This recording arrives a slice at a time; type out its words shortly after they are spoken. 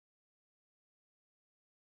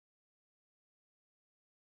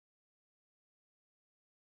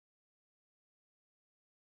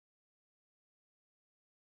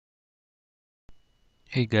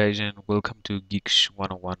Hey guys, and welcome to Geeks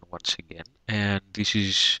 101 once again. And this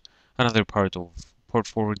is another part of Port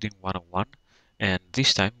Forwarding 101. And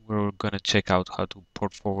this time we're gonna check out how to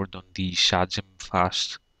port forward on the Sagem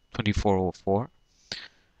Fast 2404.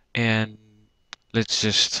 And let's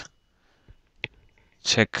just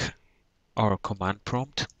check our command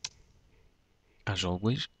prompt as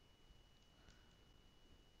always.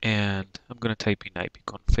 And I'm gonna type in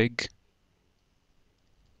ipconfig.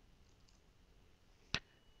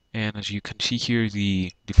 And as you can see here,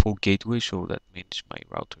 the default gateway, so that means my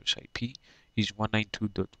router's IP, is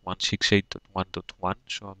 192.168.1.1,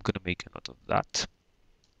 so I'm going to make a note of that.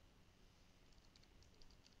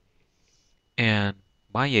 And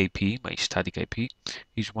my IP, my static IP,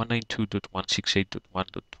 is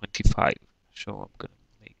 192.168.1.25, so I'm going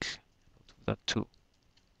to make a note of that too.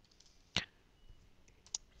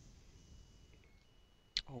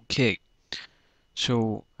 Okay,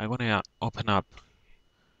 so I want to open up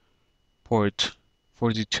port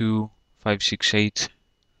 42568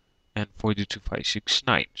 and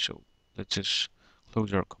 42569. So let's just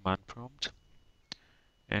close our command prompt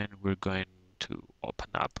and we're going to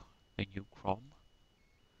open up a new Chrome,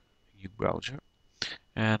 a new browser,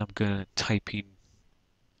 and I'm gonna type in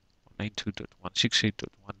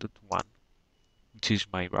 192.168.1.1, which is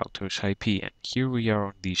my router's IP, and here we are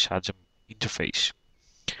on the Sagem interface.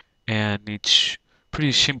 And it's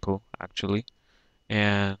pretty simple actually,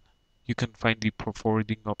 and you can find the port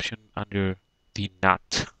forwarding option under the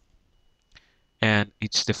NAT, and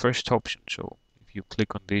it's the first option. So if you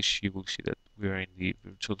click on this, you will see that we are in the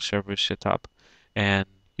virtual server setup, and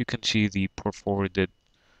you can see the port forwarded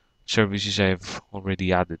services I've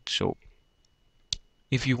already added. So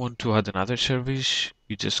if you want to add another service,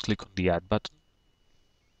 you just click on the add button,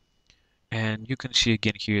 and you can see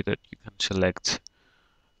again here that you can select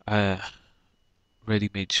a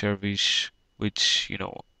ready-made service, which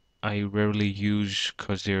I rarely use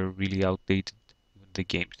because they're really outdated, even the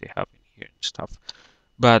games they have in here and stuff.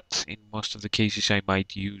 But in most of the cases, I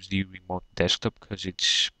might use the remote desktop because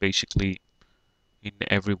it's basically in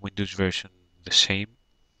every Windows version the same.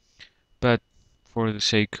 But for the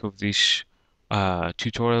sake of this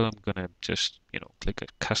tutorial, I'm gonna just click a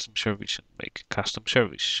custom service and make a custom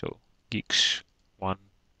service. So Geeks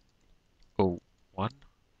 101,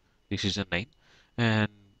 this is the name,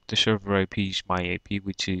 and the server IP is my IP,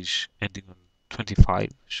 which is ending on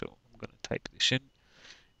 25. So I'm gonna type this in,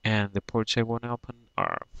 and the ports I want to open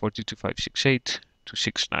are 42568 to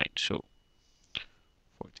 69. So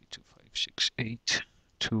 42568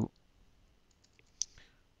 to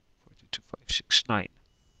 42569. I'm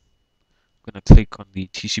going to click on the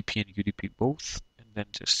TCP and UDP both, and then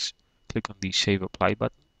just click on the Save Apply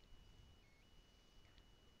button.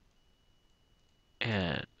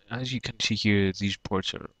 And as you can see here, these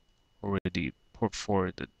ports are already port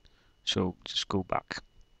forwarded. So just go back.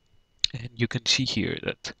 And you can see here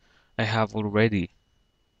that I have already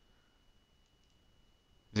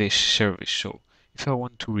this service. So if I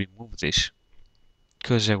want to remove this,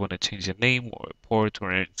 because I want to change the name or a port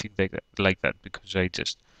or anything like that, because I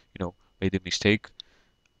just, made a mistake,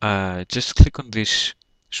 just click on this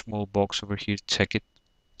small box over here, check it,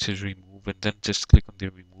 it says remove, and then just click on the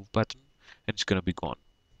remove button and it's gonna be gone.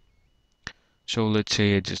 So let's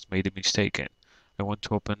say I just made a mistake and I want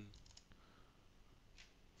to open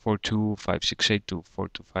 42568 to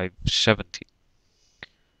 42570.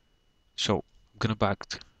 So I'm gonna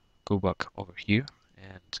go back over here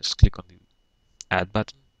and just click on the add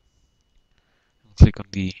button and click on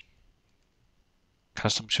the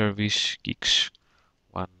custom service Geeks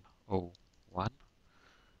 101.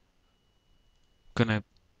 Gonna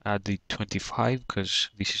add the 25 because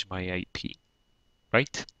this is my IP,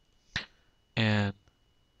 right? And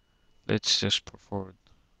let's just put forward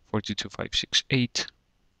 42568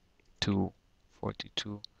 to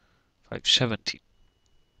 42570.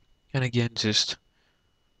 And again, just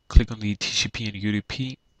click on the TCP and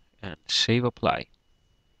UDP and save apply.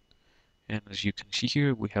 And as you can see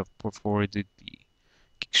here, we have port forwarded the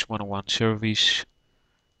Geeks 101 service,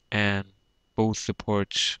 and both the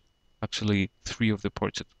ports, actually 3 of the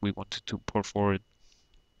ports that we wanted to port forward,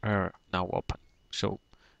 are now open. So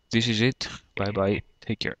this is it. Bye bye.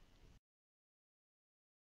 Take care.